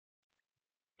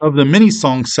Of the many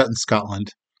songs set in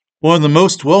Scotland, one of the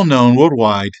most well-known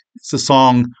worldwide is the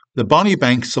song The Bonnie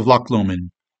Banks of Loch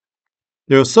Lomond.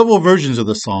 There are several versions of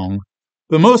the song,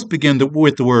 but most begin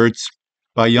with the words,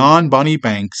 "By yon bonny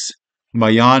banks, and by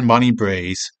yon bonny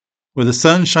braes, where the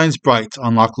sun shines bright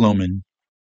on Loch Lomond."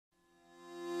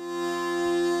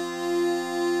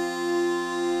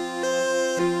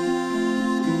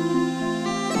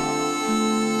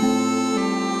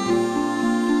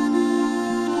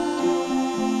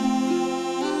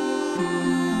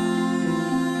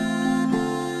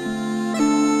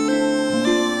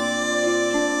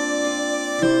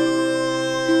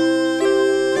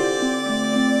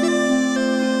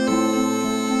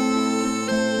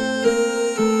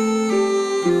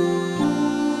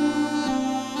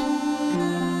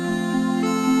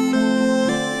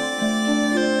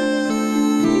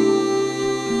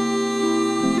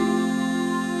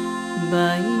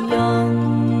 By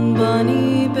yon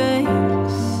bonny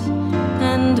banks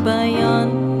and by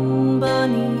yon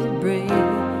bonny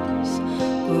braes,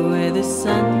 where the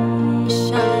sun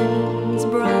shines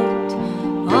bright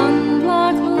on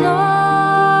Loch Lomond,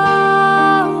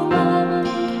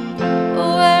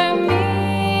 where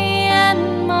me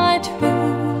and my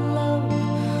true love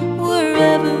were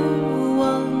ever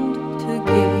wont to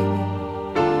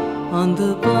gaze, on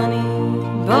the bonny,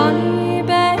 bonny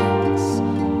banks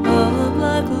of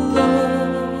Loch Lomond.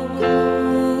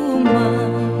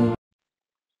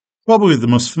 Probably the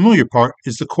most familiar part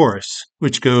is the chorus,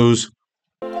 which goes,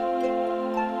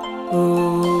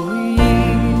 Oh,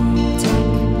 you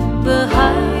take the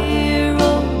high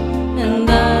road, and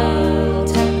I'll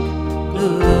take the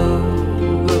low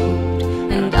road,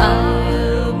 and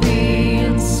I'll be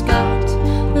in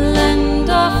Scotland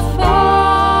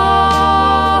afar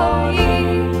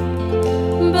ye.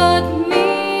 But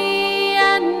me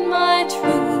and my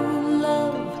true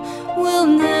love will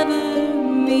never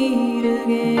meet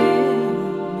again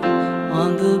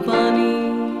on the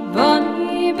bonny,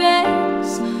 bonny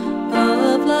banks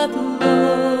of Loch Lomond.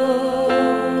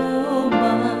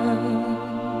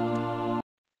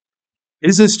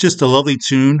 Is this just a lovely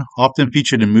tune, often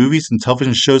featured in movies and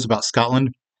television shows about Scotland,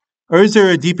 or is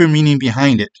there a deeper meaning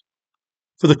behind it?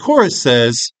 For the chorus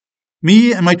says,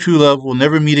 "Me and my true love will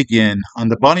never meet again on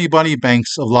the bonny, bonny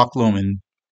banks of Loch Lomond."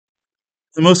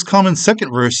 The most common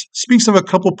second verse speaks of a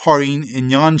couple parting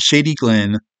in yon shady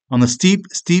glen on the steep,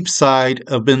 steep side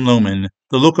of Ben Lomond,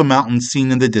 the local mountain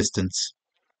seen in the distance.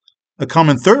 A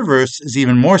common third verse is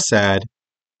even more sad,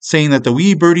 saying that the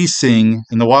wee birdies sing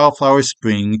and the wildflowers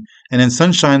spring, and in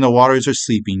sunshine the waters are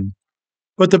sleeping.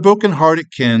 But the broken heart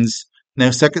it kens no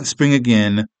second spring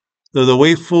again, though the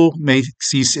waeful may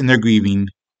cease in their grieving.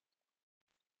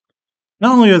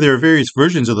 Not only are there various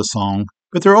versions of the song,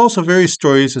 but there are also various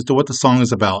stories as to what the song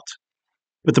is about.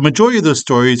 But the majority of those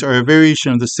stories are a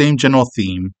variation of the same general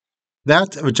theme,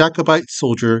 that of a Jacobite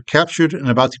soldier captured and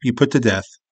about to be put to death.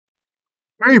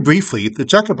 Very briefly, the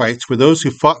Jacobites were those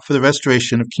who fought for the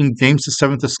restoration of King James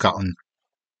VII of Scotland,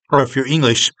 or if you're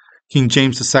English, King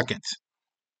James II.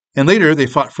 And later they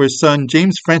fought for his son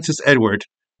James Francis Edward,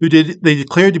 who they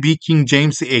declared to be King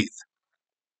James VIII.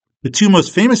 The two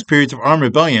most famous periods of armed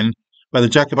rebellion by the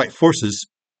Jacobite forces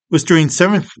was during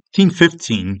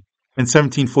 1715 and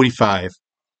 1745,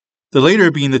 the later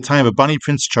being the time of Bonnie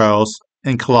Prince Charles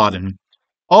and Culloden,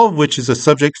 all of which is a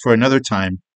subject for another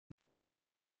time.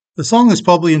 The song is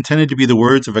probably intended to be the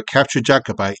words of a captured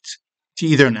Jacobite to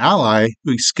either an ally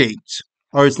who escaped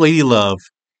or his lady love.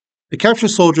 The captured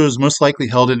soldier was most likely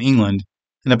held in England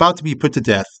and about to be put to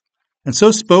death, and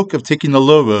so spoke of taking the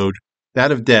low road,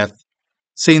 that of death,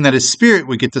 saying that his spirit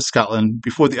would get to Scotland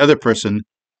before the other person,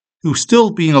 who still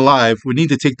being alive would need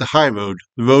to take the high road,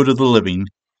 the road of the living.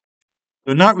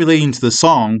 Though not relating to the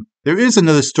song, there is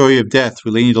another story of death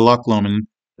relating to Loch Lomond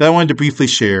that I wanted to briefly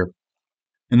share.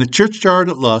 In the churchyard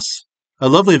at Luss, a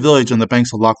lovely village on the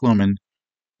banks of Loch Lomond,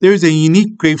 there is a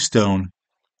unique gravestone.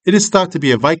 It is thought to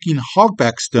be a Viking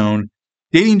hogback stone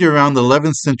dating to around the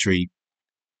 11th century.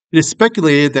 It is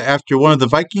speculated that after one of the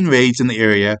Viking raids in the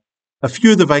area, a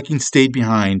few of the Vikings stayed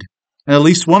behind, and at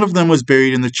least one of them was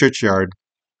buried in the churchyard.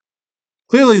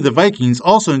 Clearly the Vikings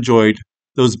also enjoyed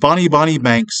those bonny, bonny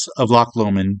banks of Loch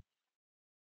Lomond.